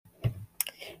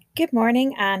Good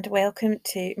morning and welcome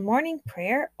to morning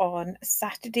prayer on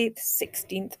Saturday, the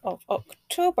 16th of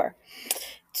October.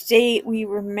 Today we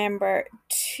remember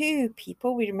two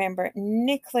people. We remember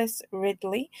Nicholas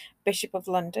Ridley, Bishop of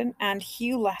London, and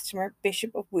Hugh Latimer,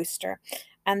 Bishop of Worcester.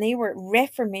 And they were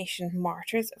Reformation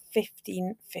martyrs of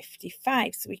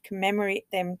 1555. So we commemorate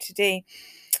them today.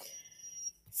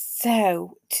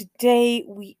 So today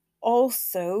we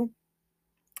also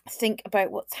think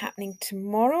about what's happening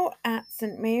tomorrow at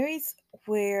St Mary's,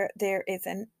 where there is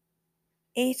an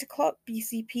 8 o'clock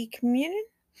BCP communion.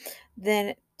 Then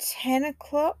at 10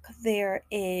 o'clock there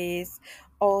is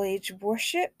all age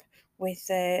worship with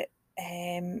a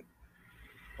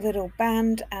little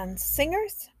band and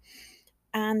singers.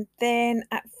 And then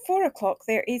at 4 o'clock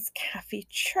there is Cafe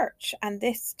Church, and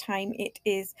this time it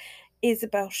is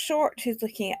Isabel Short who's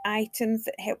looking at items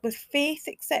that help with faith,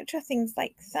 etc., things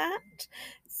like that.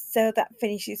 So that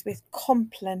finishes with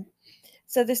Compline.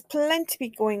 So there's plenty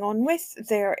going on with.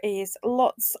 There is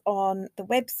lots on the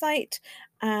website,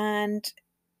 and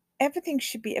everything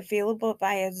should be available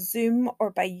via Zoom or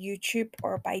by YouTube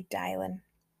or by dial-in.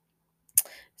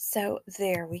 So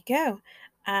there we go.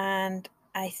 And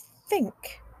I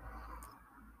think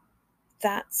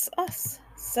that's us.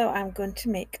 So I'm going to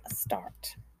make a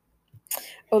start.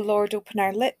 O Lord, open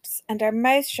our lips, and our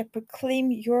mouths shall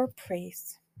proclaim your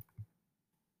praise.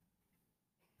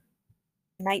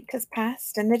 Night has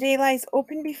passed, and the day lies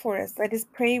open before us. Let us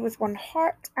pray with one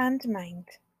heart and mind.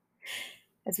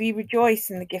 As we rejoice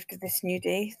in the gift of this new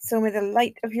day, so may the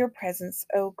light of your presence,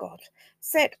 O God,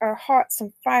 set our hearts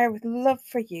on fire with love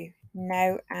for you,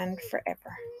 now and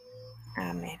forever.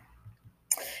 Amen.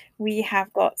 We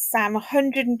have got Psalm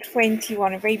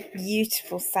 121, a very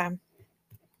beautiful psalm.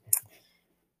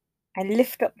 I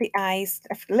lift up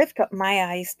my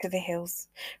eyes to the hills.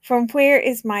 From where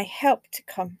is my help to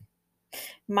come?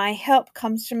 My help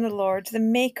comes from the Lord, the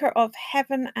maker of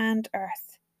heaven and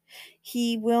earth.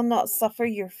 He will not suffer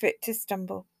your foot to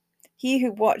stumble. He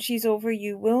who watches over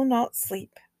you will not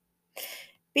sleep.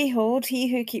 Behold, he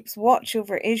who keeps watch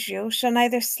over Israel shall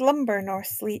neither slumber nor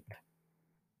sleep.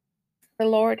 The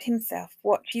Lord himself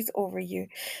watches over you.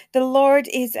 The Lord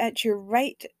is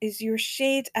your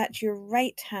shade at your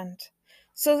right hand,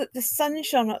 so that the sun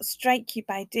shall not strike you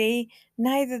by day,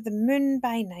 neither the moon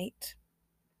by night.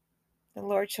 The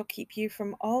Lord shall keep you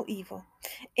from all evil.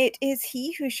 It is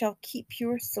he who shall keep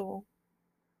your soul.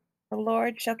 The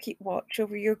Lord shall keep watch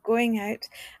over your going out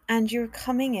and your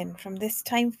coming in from this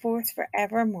time forth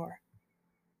forevermore.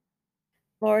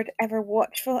 Lord, ever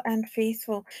watchful and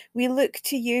faithful, we look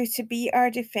to you to be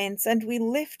our defence, and we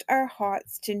lift our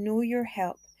hearts to know your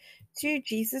help, through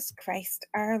Jesus Christ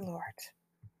our Lord.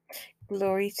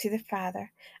 Glory to the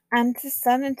Father, and to the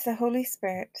Son, and to the Holy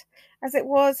Spirit, as it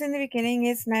was in the beginning,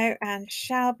 is now, and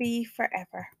shall be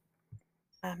forever.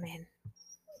 Amen.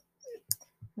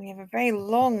 We have a very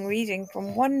long reading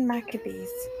from 1 Maccabees.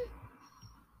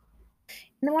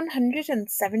 In the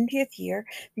 170th year,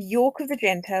 the yoke of the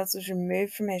Gentiles was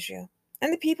removed from Israel,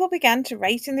 and the people began to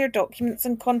write in their documents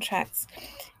and contracts,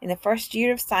 in the first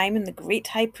year of Simon, the great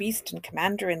high priest and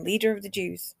commander and leader of the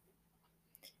Jews.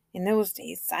 In those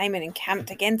days, Simon encamped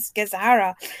against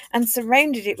Gazara and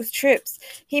surrounded it with troops.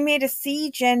 He made a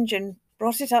siege engine,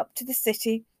 brought it up to the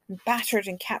city, and battered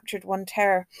and captured one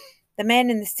tower. The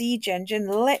men in the siege engine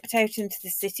leapt out into the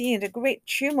city, and a great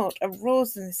tumult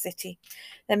arose in the city.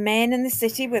 The men in the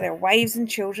city, with their wives and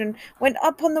children, went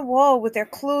up on the wall with their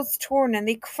clothes torn, and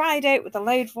they cried out with a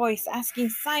loud voice, asking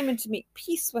Simon to make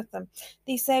peace with them.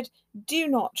 They said, "Do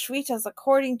not treat us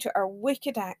according to our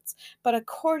wicked acts, but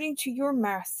according to your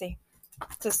mercy."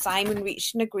 So Simon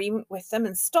reached an agreement with them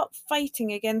and stopped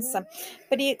fighting against them,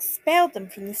 but he expelled them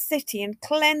from the city and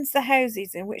cleansed the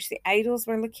houses in which the idols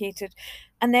were located,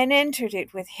 and then entered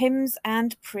it with hymns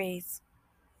and praise.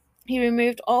 He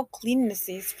removed all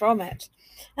cleannesses from it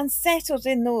and settled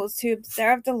in those who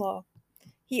observed the law.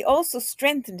 He also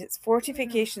strengthened its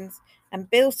fortifications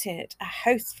and built in it a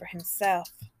house for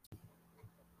himself.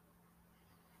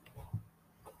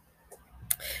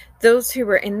 Those who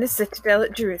were in the citadel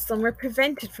at Jerusalem were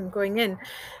prevented from going in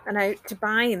and out to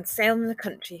buy and sell in the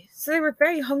country, so they were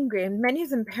very hungry, and many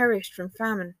of them perished from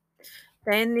famine.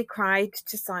 Then they cried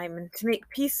to Simon to make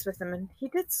peace with them, and he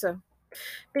did so.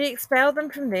 But he expelled them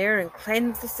from there and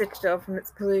cleansed the citadel from its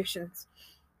pollutions.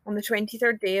 On the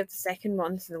 23rd day of the second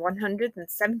month, in the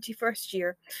 171st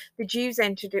year, the Jews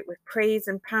entered it with praise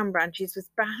and palm branches, with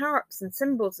harps and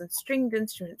cymbals and stringed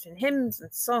instruments and hymns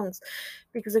and songs,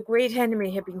 because a great enemy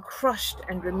had been crushed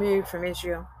and removed from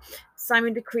Israel.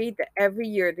 Simon decreed that every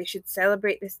year they should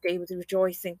celebrate this day with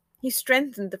rejoicing. He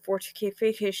strengthened the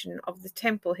fortification of the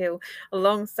Temple Hill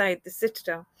alongside the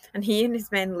citadel, and he and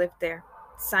his men lived there.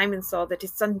 Simon saw that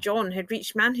his son John had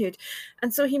reached manhood,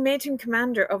 and so he made him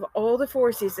commander of all the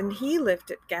forces, and he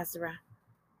lived at Gazara.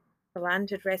 The land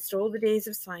had rest all the days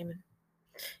of Simon.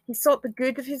 He sought the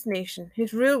good of his nation.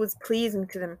 His rule was pleasing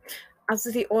to them, as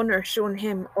was the honour shown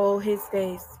him all his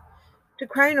days. To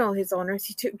crown all his honours,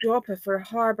 he took Joppa for a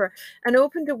harbour and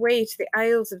opened a way to the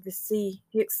isles of the sea.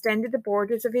 He extended the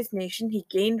borders of his nation. He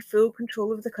gained full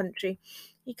control of the country.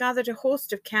 He gathered a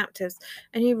host of captives,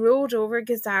 and he ruled over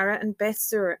Gazara and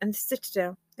Bethsur and the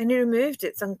citadel, and he removed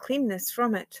its uncleanness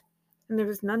from it, and there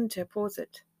was none to oppose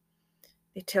it.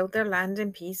 They tilled their land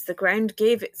in peace. The ground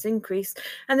gave its increase,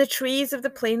 and the trees of the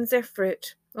plains their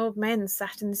fruit. Old men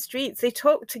sat in the streets. They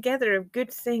talked together of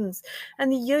good things, and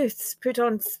the youths put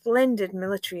on splendid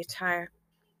military attire.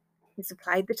 He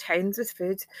supplied the towns with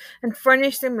food and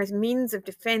furnished them with means of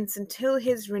defence until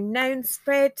his renown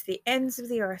spread to the ends of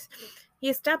the earth. He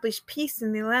established peace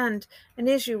in the land, and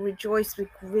Israel rejoiced with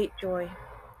great joy.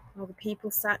 All the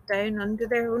people sat down under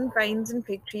their own vines and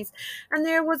fig trees, and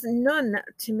there was none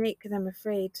to make them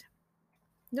afraid.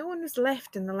 No one was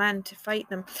left in the land to fight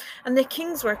them, and the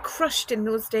kings were crushed in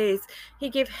those days. He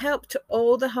gave help to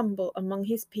all the humble among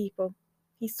his people.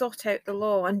 He sought out the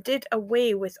law and did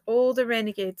away with all the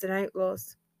renegades and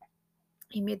outlaws.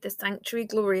 He made the sanctuary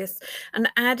glorious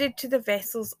and added to the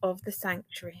vessels of the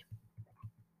sanctuary.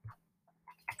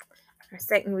 Our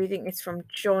second reading is from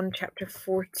John chapter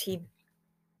 14.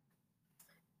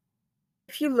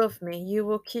 If you love me, you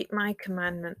will keep my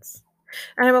commandments.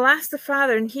 And I will ask the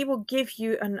Father, and he will give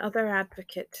you another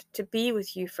advocate to be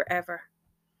with you forever.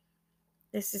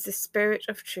 This is the Spirit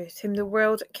of truth, whom the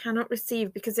world cannot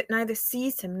receive because it neither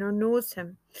sees him nor knows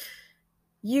him.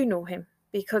 You know him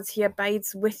because he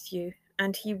abides with you,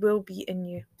 and he will be in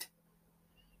you.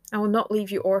 I will not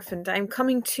leave you orphaned. I am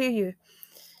coming to you.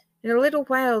 In a little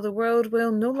while the world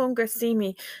will no longer see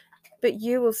me, but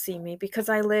you will see me because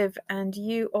I live, and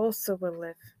you also will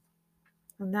live.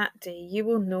 On that day you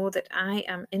will know that I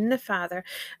am in the Father,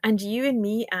 and you in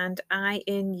me, and I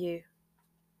in you.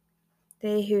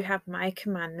 They who have my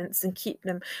commandments and keep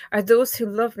them are those who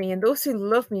love me, and those who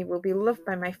love me will be loved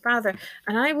by my Father,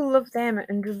 and I will love them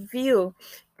and reveal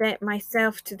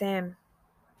myself to them.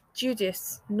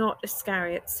 Judas, not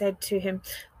Iscariot, said to him,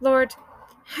 Lord,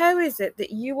 how is it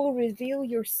that you will reveal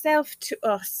yourself to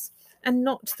us and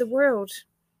not to the world?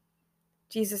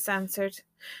 Jesus answered,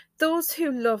 Those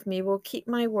who love me will keep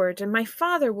my word, and my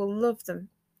Father will love them,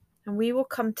 and we will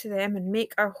come to them and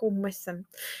make our home with them.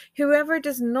 Whoever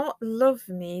does not love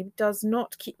me does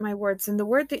not keep my words, and the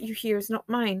word that you hear is not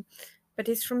mine, but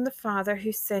is from the Father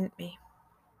who sent me.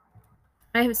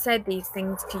 I have said these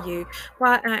things to you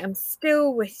while I am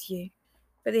still with you.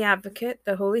 But the Advocate,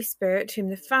 the Holy Spirit, whom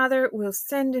the Father will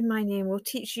send in my name, will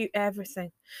teach you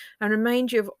everything and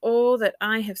remind you of all that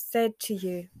I have said to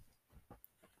you.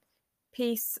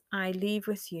 Peace I leave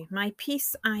with you. My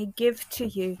peace I give to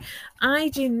you. I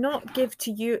do not give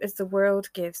to you as the world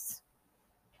gives.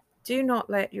 Do not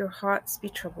let your hearts be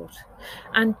troubled,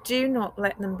 and do not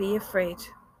let them be afraid.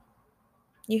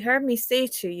 You heard me say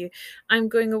to you, I'm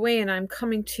going away and I'm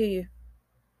coming to you.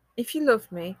 If you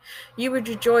loved me, you would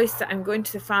rejoice that I'm going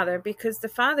to the Father, because the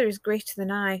Father is greater than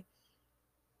I.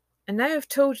 And now I've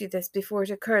told you this before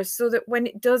it occurs, so that when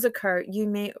it does occur, you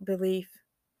may believe.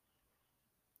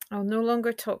 I'll no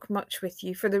longer talk much with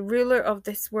you, for the ruler of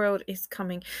this world is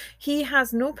coming. He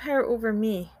has no power over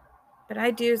me, but I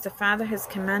do as the Father has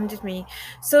commanded me,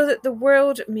 so that the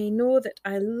world may know that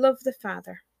I love the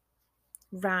Father.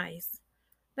 Rise,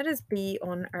 let us be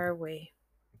on our way.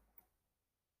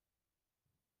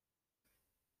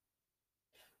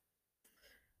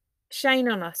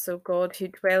 Shine on us, O God, who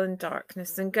dwell in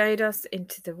darkness, and guide us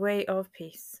into the way of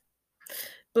peace.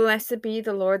 Blessed be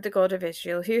the Lord, the God of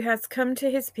Israel, who has come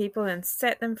to his people and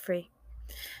set them free.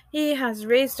 He has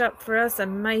raised up for us a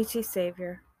mighty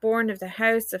Saviour, born of the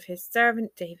house of his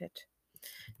servant David.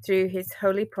 Through his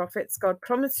holy prophets, God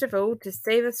promised of old to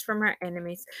save us from our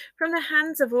enemies, from the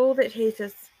hands of all that hate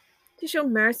us, to show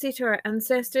mercy to our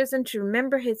ancestors, and to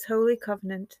remember his holy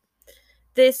covenant.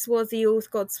 This was the oath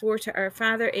God swore to our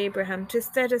father Abraham, to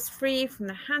set us free from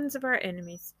the hands of our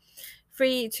enemies,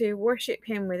 free to worship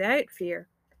him without fear,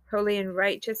 holy and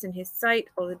righteous in his sight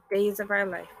all the days of our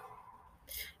life.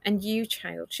 And you,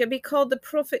 child, shall be called the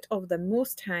prophet of the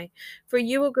Most High, for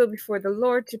you will go before the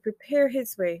Lord to prepare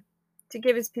his way, to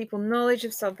give his people knowledge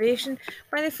of salvation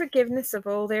by the forgiveness of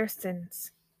all their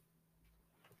sins.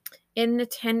 In the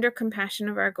tender compassion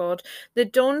of our God, the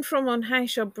dawn from on high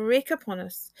shall break upon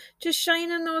us, to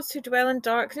shine on those who dwell in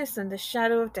darkness and the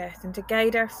shadow of death, and to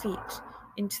guide our feet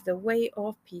into the way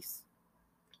of peace.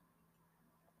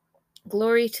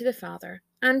 Glory to the Father,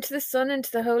 and to the Son, and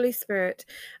to the Holy Spirit,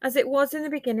 as it was in the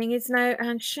beginning, is now,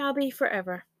 and shall be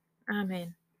forever.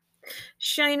 Amen.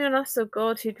 Shine on us, O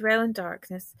God, who dwell in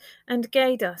darkness, and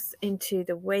guide us into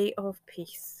the way of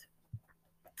peace.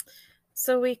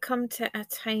 So we come to a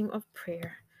time of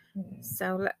prayer.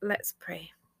 So let's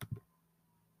pray.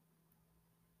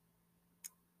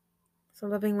 So,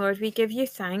 loving Lord, we give you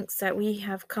thanks that we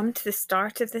have come to the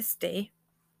start of this day.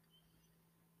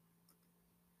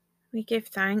 We give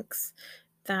thanks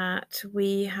that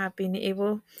we have been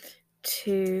able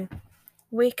to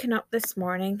waken up this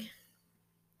morning,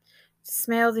 to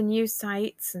smell the new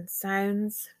sights and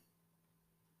sounds.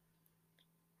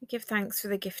 We give thanks for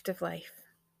the gift of life.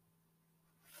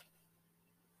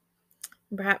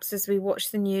 And perhaps as we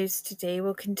watch the news today,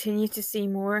 we'll continue to see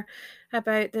more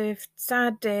about the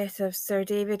sad death of Sir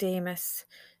David Amess,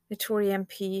 the Tory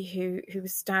MP who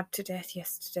was stabbed to death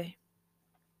yesterday.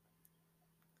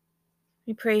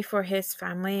 We pray for his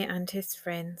family and his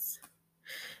friends.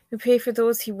 We pray for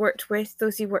those he worked with,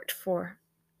 those he worked for.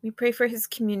 We pray for his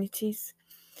communities.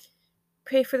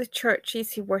 Pray for the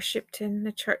churches he worshipped in,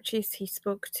 the churches he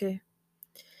spoke to.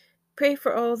 Pray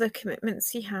for all the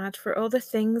commitments he had, for all the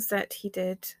things that he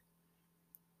did.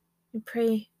 We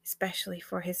pray especially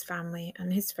for his family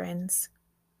and his friends.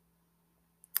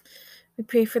 We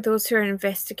pray for those who are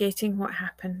investigating what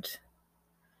happened.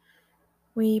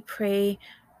 We pray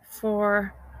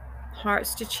for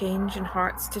hearts to change and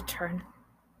hearts to turn.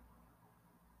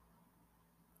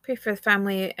 Pray for the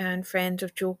family and friend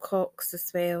of Joe Cox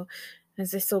as well,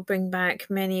 as this will bring back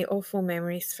many awful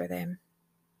memories for them.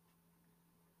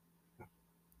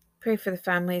 Pray for the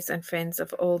families and friends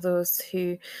of all those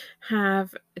who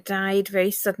have died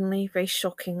very suddenly, very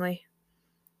shockingly.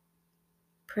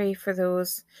 Pray for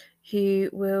those who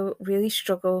will really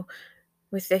struggle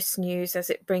with this news as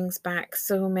it brings back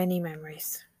so many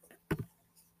memories.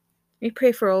 We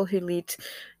pray for all who lead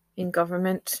in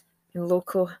government, in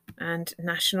local and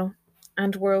national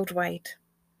and worldwide.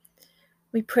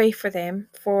 We pray for them,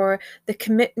 for the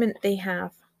commitment they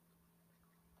have.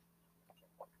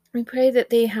 We pray that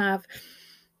they have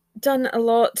done a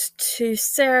lot to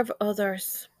serve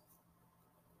others.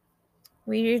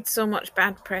 We read so much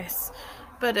bad press,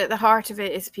 but at the heart of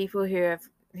it is people who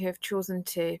have chosen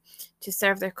to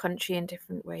serve their country in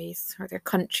different ways, or their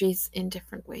countries in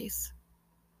different ways.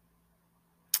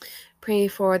 Pray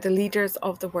for the leaders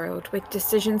of the world with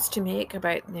decisions to make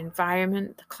about the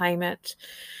environment, the climate,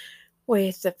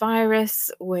 with the virus,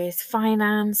 with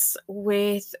finance,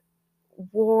 with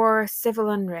war, civil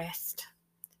unrest.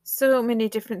 So many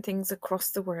different things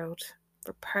across the world,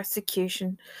 for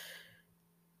persecution,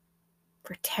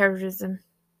 for terrorism.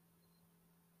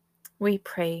 We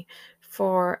pray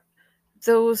for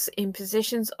those in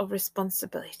positions of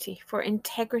responsibility, for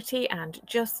integrity and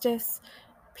justice,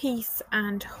 peace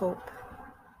and hope.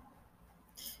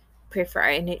 Pray for our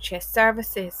NHS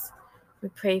services. We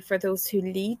pray for those who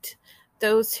lead,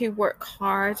 those who work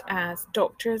hard as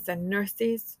doctors and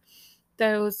nurses,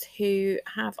 those who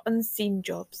have unseen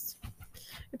jobs.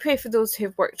 We pray for those who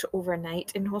have worked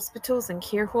overnight in hospitals and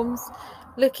care homes,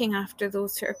 looking after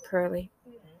those who are poorly.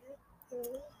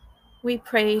 We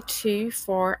pray too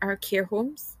for our care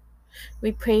homes.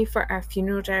 We pray for our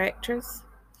funeral directors.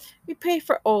 We pray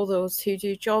for all those who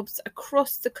do jobs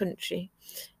across the country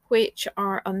which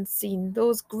are unseen,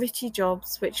 those gritty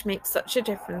jobs which make such a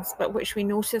difference but which we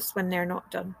notice when they're not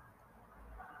done.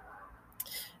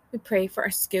 We pray for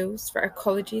our schools, for our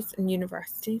colleges and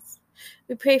universities.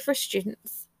 We pray for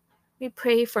students. We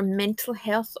pray for mental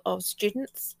health of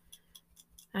students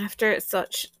after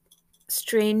such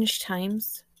strange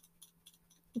times.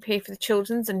 We pray for the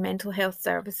children's and mental health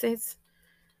services.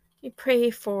 We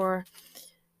pray for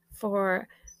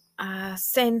a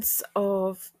sense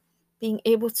of being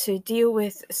able to deal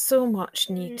with so much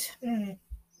need.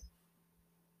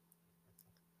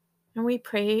 And we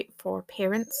pray for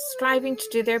parents striving to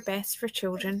do their best for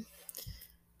children.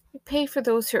 We pray for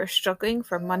those who are struggling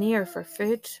for money or for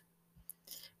food.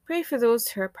 Pray for those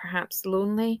who are perhaps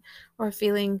lonely or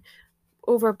feeling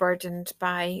overburdened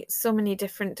by so many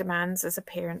different demands as a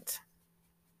parent.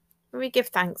 We give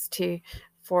thanks too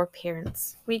for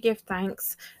parents. We give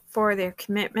thanks for their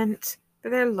commitment, for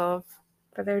their love,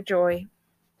 for their joy.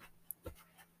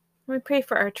 We pray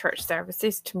for our church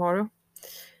services tomorrow,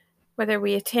 whether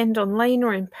we attend online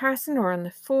or in person or on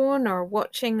the phone or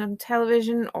watching on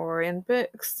television or in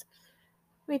books.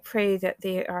 We pray that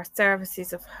they are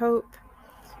services of hope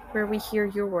where we hear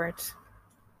your word.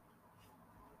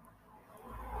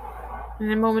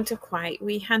 In a moment of quiet,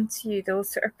 we hand to you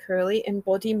those who are poorly in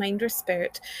body, mind, or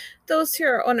spirit, those who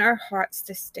are on our hearts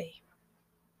this day.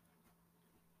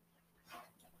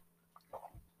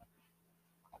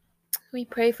 We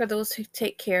pray for those who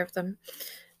take care of them,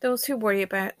 those who worry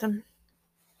about them.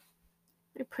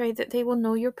 We pray that they will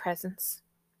know your presence.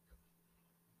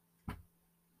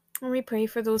 And we pray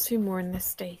for those who mourn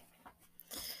this day,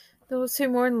 those who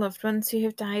mourn loved ones who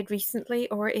have died recently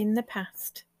or in the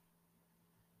past.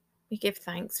 We give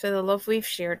thanks for the love we've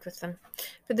shared with them,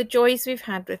 for the joys we've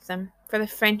had with them, for the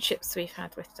friendships we've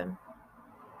had with them.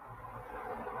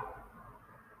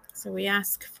 So we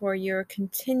ask for your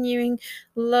continuing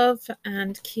love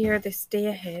and care this day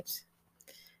ahead.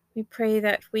 We pray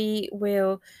that we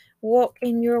will walk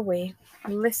in your way,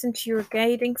 listen to your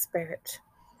guiding spirit,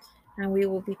 and we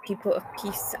will be people of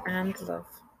peace and love.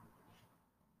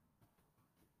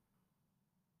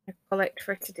 A collect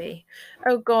for today.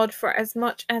 O God, for as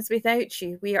much as without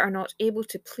you we are not able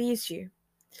to please you,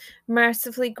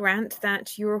 mercifully grant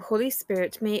that your Holy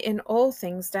Spirit may in all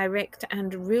things direct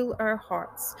and rule our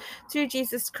hearts, through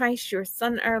Jesus Christ, your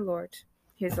Son, our Lord,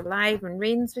 who is alive and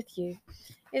reigns with you,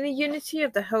 in the unity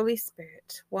of the Holy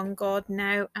Spirit, one God,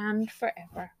 now and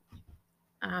forever.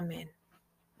 Amen.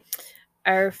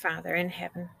 Our Father in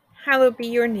heaven, hallowed be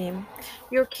your name.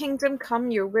 Your kingdom come,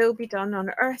 your will be done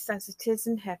on earth as it is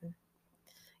in heaven.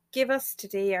 Give us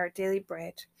today our daily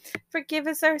bread. Forgive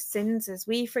us our sins as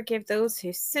we forgive those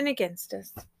who sin against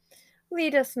us.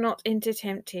 Lead us not into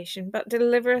temptation, but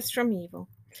deliver us from evil.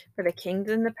 For the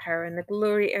kingdom, the power, and the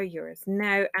glory are yours,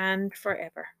 now and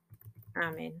forever.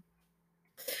 Amen.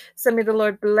 So may the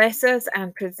Lord bless us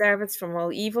and preserve us from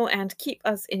all evil and keep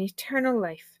us in eternal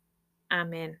life.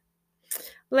 Amen.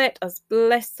 Let us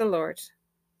bless the Lord.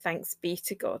 Thanks be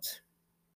to God.